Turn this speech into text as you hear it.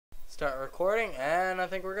Start recording, and I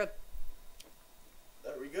think we're good.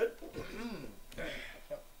 Are we good?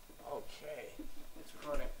 Okay. It's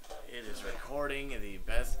recording. It is recording the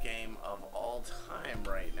best game of all time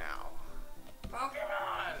right now.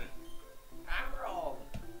 Pokemon! Emerald!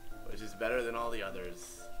 Which is better than all the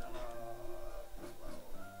others.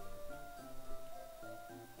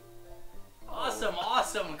 Awesome,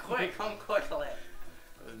 awesome! Quick, come quickly!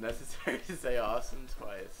 It was necessary to say awesome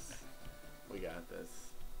twice. We got this.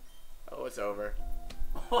 Oh, it's over.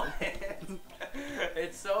 What?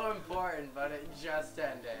 It's so important, but it just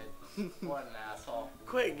ended. What an asshole.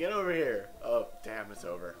 Quick, get over here. Oh, damn, it's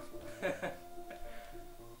over.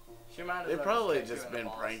 She might as They've well probably kick you just in the been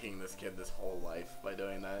balls. pranking this kid this whole life by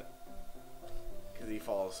doing that. Because he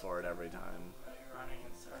falls for it every time. Are you running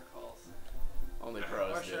in circles? Only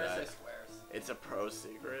pros Or do should I say that. squares? It's a pro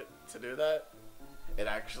secret to do that. It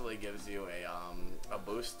actually gives you a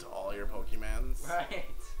boost to all your Pokemons. Right.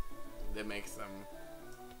 That makes them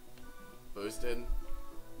boosted.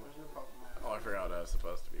 Where's your Pokemon? Oh, I forgot what I was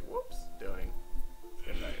supposed to be. Whoops. Doing.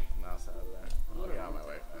 Get that mouse out of there. I'll get out of my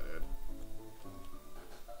way, dude.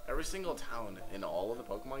 Every single town in all of the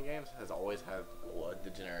Pokemon games has always had the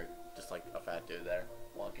generic, just like a fat dude there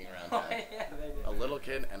walking around town. Yeah, they do. A little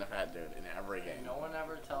kid and a fat dude in every game. No one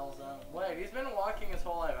ever tells him. Wait, he's been walking his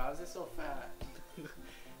whole life. How is he so fat?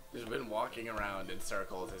 He's been walking around in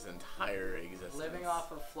circles his entire existence. Living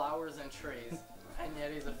off of flowers and trees, and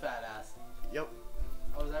yet he's a fat ass. Yep.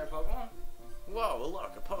 Oh, is that a Pokemon? Whoa,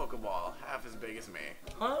 look, a Pokeball, half as big as me.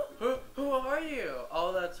 Huh? Who are you?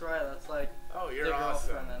 Oh, that's right. That's like Oh, the you're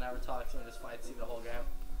awesome. girlfriend that never talks and just fights you the whole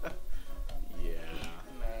game. Yeah.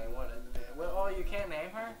 Man, what a bitch. Well, oh, you can't name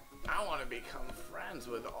her? I want to become friends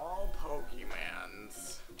with all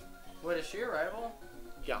Pokemons. Wait, is she a rival?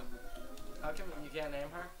 Yeah. How come you can't name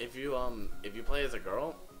her? If you play as a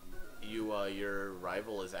girl, your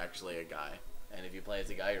rival is actually a guy, and if you play as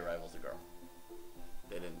a guy, your rival's a girl.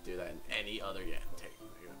 They didn't do that in any other game. Take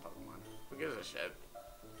a Pokemon. Who gives a shit?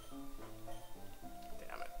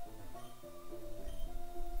 Damn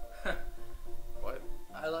it. What?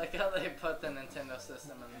 I like how they put the Nintendo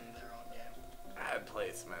system in their own game. Ad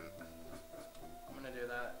placement. I'm gonna do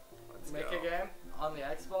that. Let's Make go. a game on the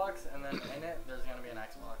Xbox, and then in it, there's gonna be an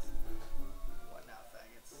Xbox. What now,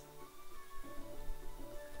 faggots?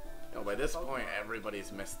 No, by this point, Pokemon.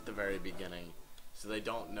 everybody's missed the very beginning, so they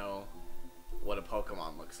don't know what a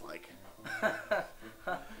Pokemon looks like.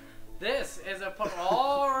 This is a Pokemon.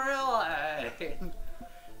 Oh, really?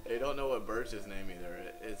 They don't know what Birch's name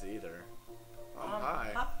is either. Oh,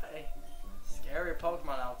 hi. Hi. Scary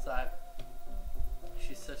Pokemon outside.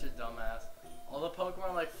 She's such a dumbass. All the Pokemon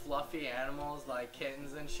are like fluffy animals, like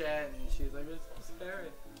kittens and shit, and she's like, it's so scary.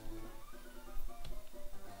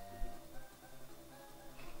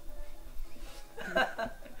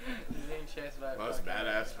 He's being chased by a Most fucking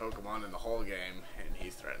badass rabbit. Pokemon in the whole game, and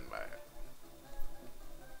he's threatened by it.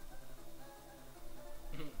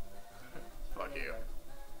 Fuck you.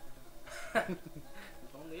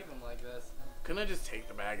 Don't leave him like this. Couldn't I just take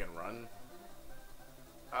the bag and run?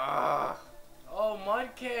 Ah. Oh,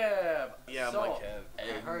 Mudkip! Yeah, So, Mudkip.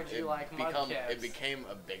 I heard you like Mudkips. It became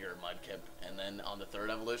a bigger Mudkip, and then on the third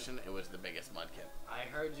evolution, it was the biggest Mudkip. I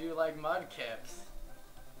heard you like Mudkips.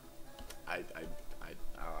 I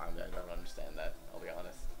don't understand that. I'll be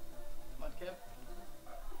honest. Mudkip?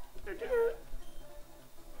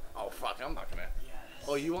 Oh fuck! I'm not gonna. Yes.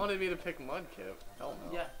 Oh, you wanted me to pick Mudkip? Hell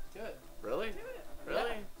no. Yeah, do it. Really? Do it. Really?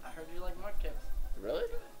 Yeah, I heard you like Mudkips. Really?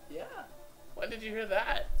 Yeah. When did you hear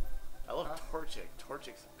that? I love Huh? Torchic.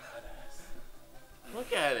 Torchic's badass.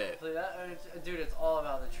 Look at it. See that? Dude, it's all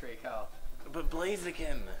about the Trico. But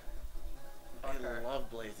Blaziken. I Fuck her. love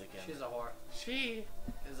Blaziken. She's a whore. She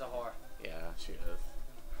Is a whore. Yeah, she is.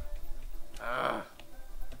 Ah.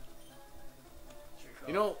 Trico.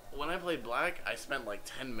 You know, when I played Black, I spent like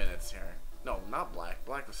 10 minutes here. No, not Black.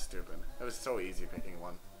 Black was stupid. It was so easy picking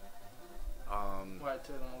one. Why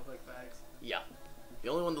two of them look like bags? Yeah. The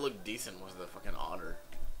only one that looked decent was the fucking otter.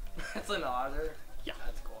 It's an otter. Yeah.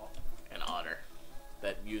 That's cool. An otter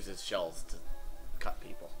that uses shells to cut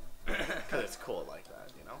people. Because it's cool like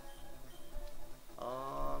that, you know?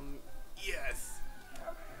 Yes!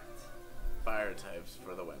 Fire types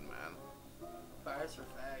for the win, man. Fires for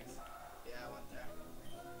fags. Yeah, I went there.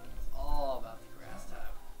 It's all about the grass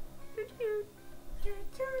type.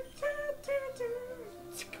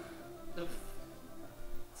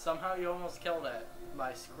 Somehow you almost killed it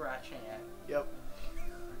by scratching it. Yep.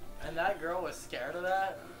 And that girl was scared of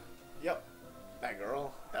that? Yep. That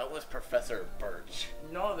girl? That was Professor Birch.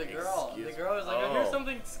 No, the girl. Excuse The girl was like, I Oh. hear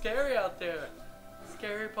something scary out there.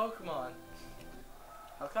 Scary Pokemon.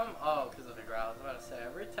 How come? Oh, because of the growl. I was about to say,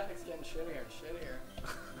 every tech's getting shittier and shittier.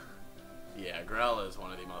 Yeah, Grell is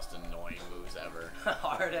one of the most annoying moves ever.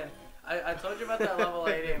 Harden. I told you about that level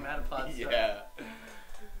 80 Metapod stuff. Yeah.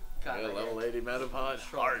 God, Yeah, level 80 Metapod.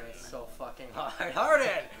 Harden. So fucking hard.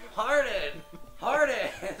 Harden! Harden! Harden!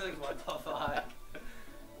 It's like, what the fuck?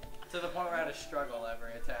 To the point where I had to struggle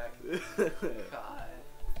every attack. God.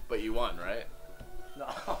 But you won, right? No,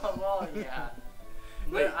 well, yeah.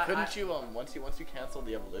 Wait, But couldn't you once you canceled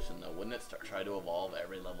the evolution though, wouldn't it try to evolve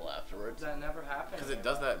every level afterwards? That never happened. Because it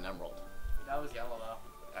does that in Emerald That was yellow though.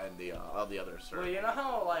 and the all the others. Well, you know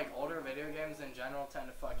how like older video games in general tend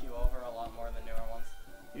to fuck you over a lot more than newer ones.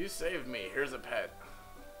 You saved me. Here's a pet.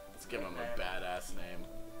 Let's give him a badass name.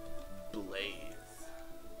 Blaze.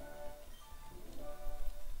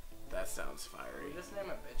 That sounds fiery. You just name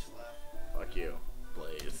it bitch slap. Fuck you,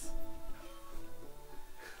 Blaze.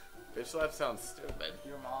 Bitch slap sounds stupid.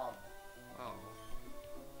 Your mom. Oh,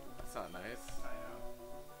 that's not nice. I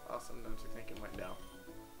know. Awesome, don't you think it might now?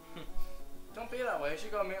 Don't be that way. You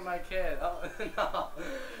should go meet my kid. Oh no.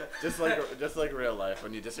 just like real life.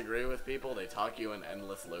 When you disagree with people, they talk you in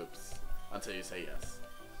endless loops until you say yes.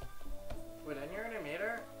 Wait, didn't you already meet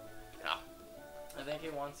her? Yeah. I think he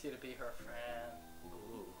wants you to be her friend.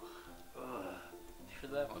 Ooh. Ugh.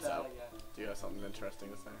 You're that What's bad up? again. Do you have something interesting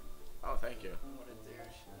to say? Oh, thank you. What a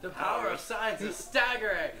douche. The power of science is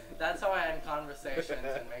staggering. That's how I end conversations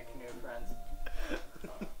and make new friends.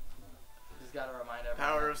 Just gotta remind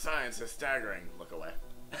everyone. Power of science is staggering. Look away.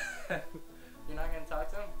 You're not gonna talk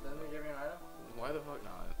to him? Doesn't he give you an item? Why the fuck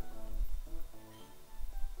not?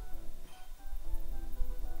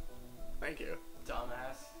 Thank you.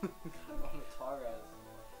 Dumbass. I'm a Torres.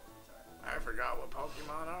 I forgot what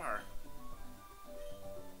Pokemon are.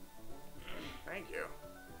 Thank you.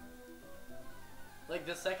 Like,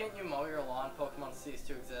 the second you mow your lawn, Pokemon cease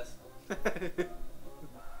to exist.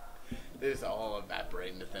 They just all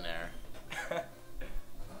evaporate into thin air.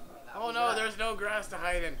 Oh was no, that. there's no grass to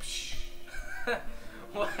hide in.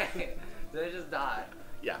 Wait, they just die.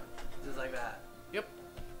 Yeah. Just like that. Yep.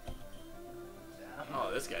 Damn.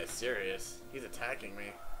 Oh, this guy's serious. He's attacking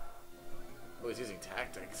me. Oh, he's using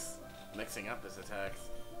tactics. Mixing up his attacks.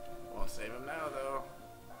 Won't save him now, though.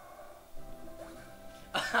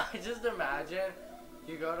 I just imagine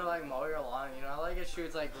you go to like mow your lawn, you know how like it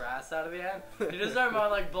shoots like grass out of the end? You just start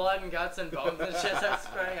mowing like blood and guts and bones and shit starts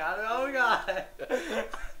spraying out of it. Oh god!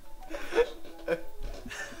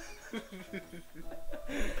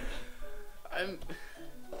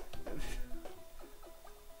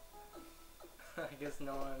 I guess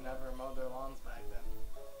no one ever mowed their lawns back then.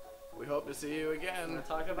 We hope to see you again. We're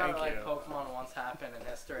talking about Thank like you. Pokemon once happened in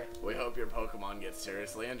history. We hope your Pokemon gets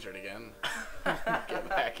seriously injured again. Get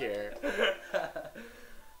back here.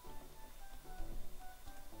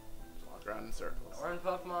 Walk around in circles. We're in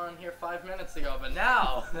Pokemon here 5 minutes ago, but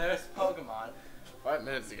now there's Pokemon. 5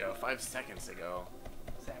 minutes ago, 5 seconds ago.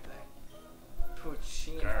 Same thing.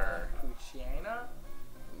 Puccina. Grr. Pucciana?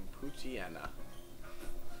 Poochyena.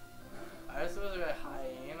 I was supposed to be a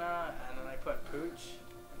hyena, and then I put pooch.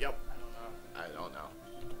 Yep. I don't know. I don't know.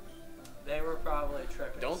 They were probably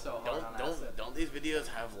tripping so hard on acid. Don't these videos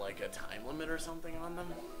have like a time limit or something on them?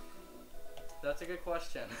 That's a good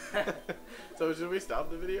question. So should we stop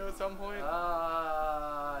the video at some point?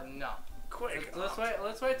 No. Quick. Let's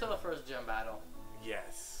wait till the first gym battle.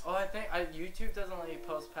 Yes. Oh, I think YouTube doesn't let you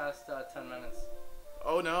post past 10 minutes.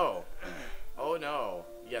 Oh no. Oh no.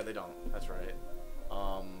 Yeah, they don't. That's right.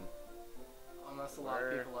 Unless a lot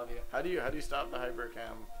of people love you. How do you stop the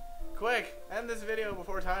hypercam? Quick, end this video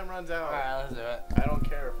before time runs out. Alright, let's do it. I don't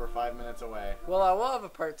care if we're 5 minutes away. Well, I will have a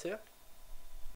part 2.